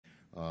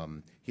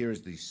Here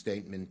is the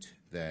statement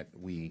that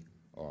we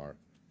are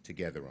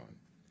together on.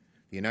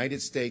 The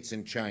United States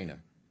and China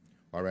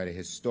are at a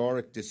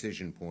historic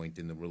decision point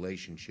in the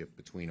relationship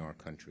between our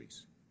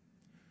countries.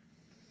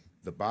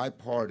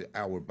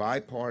 Our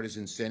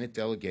bipartisan Senate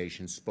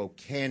delegation spoke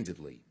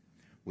candidly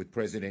with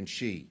President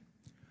Xi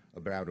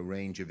about a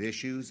range of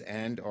issues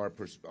and our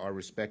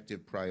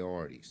respective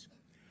priorities.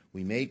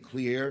 We made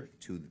clear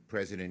to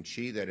President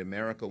Xi that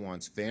America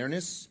wants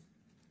fairness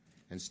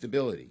and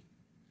stability.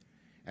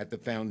 At the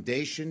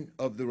foundation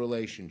of the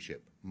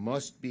relationship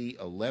must be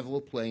a level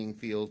playing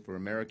field for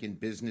American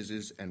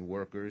businesses and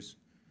workers,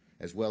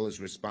 as well as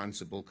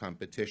responsible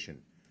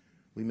competition.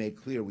 We made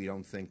clear we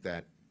don't think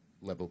that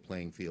level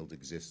playing field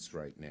exists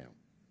right now.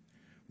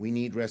 We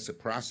need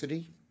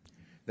reciprocity.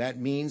 That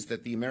means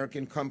that the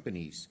American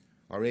companies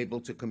are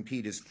able to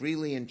compete as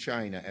freely in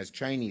China as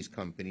Chinese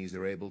companies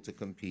are able to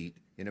compete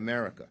in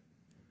America.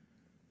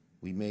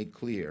 We made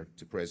clear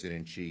to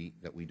President Xi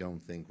that we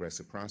don't think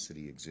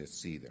reciprocity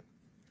exists either.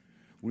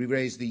 We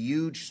raised the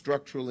huge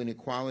structural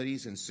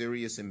inequalities and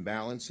serious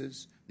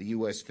imbalances the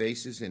U.S.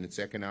 faces in its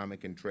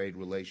economic and trade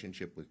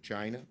relationship with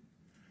China.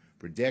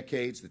 For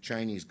decades, the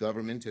Chinese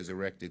government has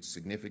erected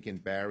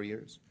significant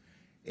barriers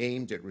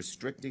aimed at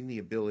restricting the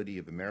ability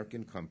of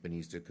American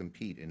companies to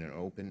compete in an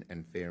open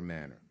and fair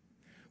manner.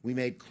 We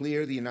made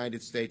clear the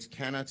United States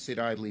cannot sit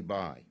idly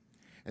by,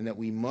 and that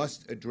we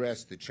must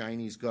address the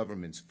Chinese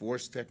government's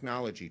forced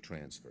technology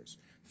transfers,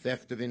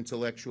 theft of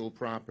intellectual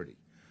property,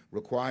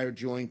 required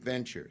joint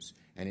ventures,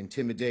 and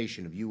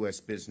intimidation of U.S.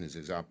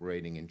 businesses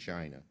operating in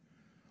China,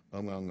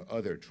 among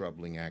other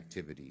troubling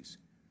activities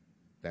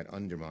that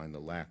undermine the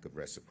lack of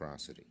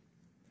reciprocity.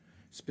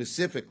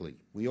 Specifically,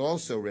 we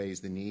also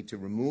raised the need to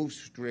remove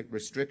strict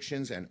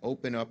restrictions and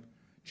open up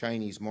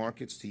Chinese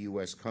markets to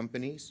U.S.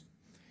 companies,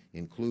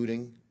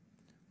 including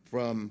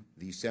from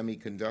the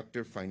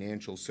semiconductor,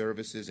 financial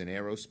services, and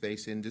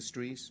aerospace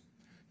industries.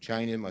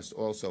 China must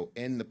also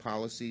end the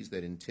policies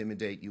that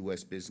intimidate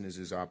U.S.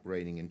 businesses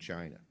operating in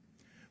China.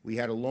 We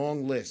had a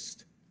long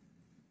list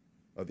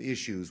of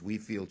issues we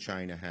feel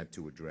China had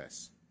to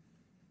address,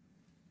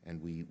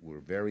 and we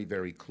were very,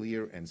 very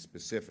clear and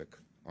specific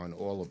on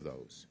all of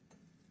those.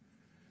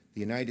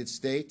 The United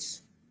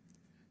States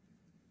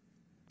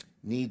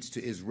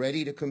is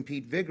ready to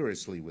compete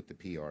vigorously with the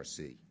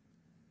PRC,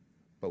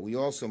 but we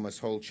also must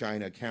hold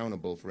China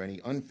accountable for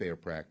any unfair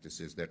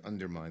practices that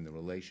undermine the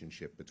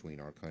relationship between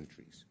our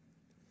countries.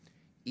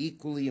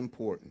 Equally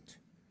important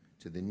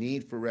to the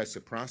need for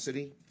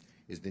reciprocity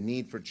is the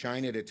need for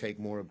China to take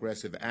more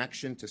aggressive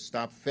action to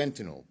stop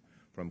fentanyl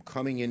from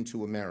coming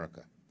into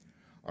America.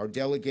 Our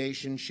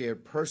delegation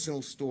shared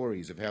personal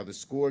stories of how the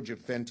scourge of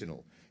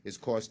fentanyl is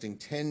costing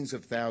tens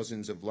of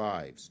thousands of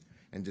lives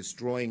and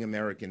destroying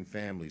American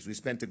families. We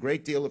spent a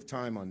great deal of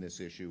time on this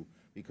issue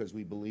because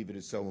we believe it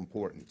is so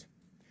important.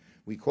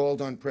 We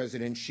called on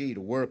President Xi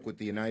to work with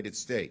the United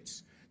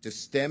States to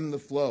stem the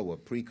flow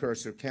of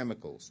precursor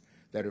chemicals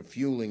that are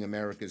fueling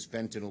America's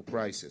fentanyl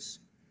crisis.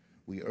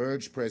 We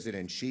urged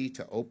President Xi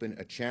to open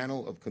a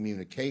channel of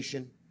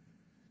communication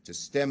to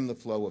stem the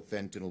flow of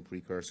fentanyl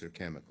precursor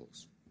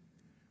chemicals.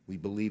 We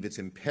believe it's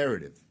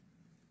imperative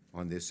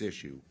on this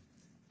issue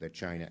that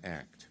China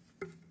act.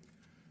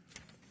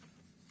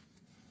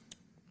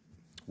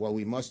 While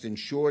we must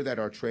ensure that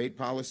our trade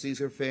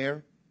policies are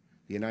fair,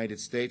 the United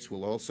States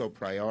will also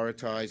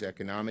prioritize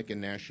economic and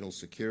national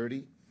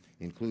security,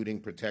 including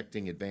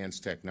protecting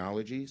advanced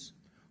technologies.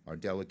 Our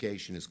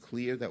delegation is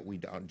clear that we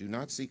do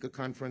not seek a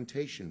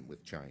confrontation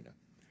with China,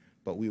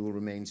 but we will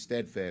remain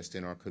steadfast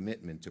in our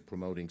commitment to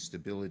promoting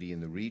stability in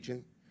the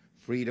region,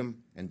 freedom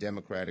and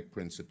democratic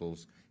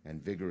principles,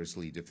 and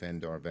vigorously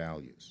defend our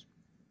values.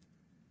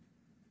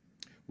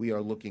 We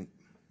are looking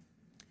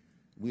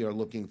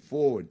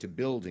forward to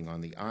building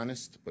on the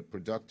honest but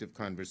productive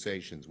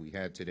conversations we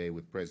had today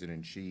with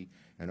President Xi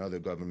and other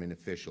government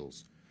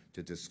officials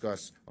to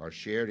discuss our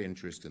shared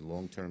interest in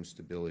long-term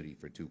stability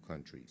for two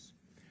countries.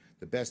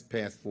 The best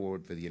path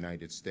forward for the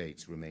United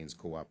States remains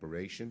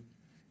cooperation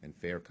and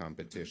fair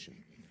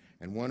competition.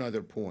 And one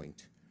other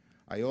point,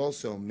 I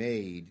also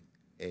made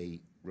a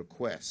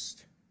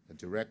request, a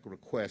direct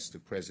request to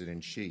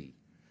President Xi,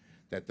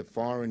 that the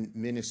Foreign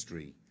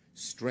Ministry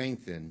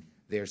strengthen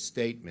their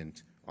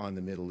statement on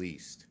the Middle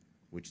East,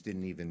 which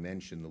didn't even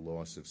mention the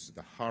loss of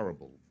the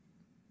horrible,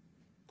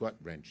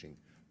 gut-wrenching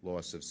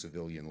loss of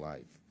civilian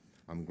life.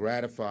 I'm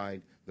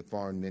gratified the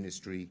Foreign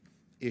Ministry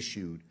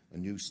issued a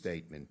new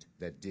statement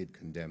that did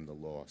condemn the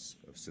loss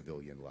of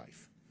civilian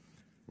life.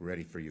 We're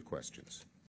ready for your questions.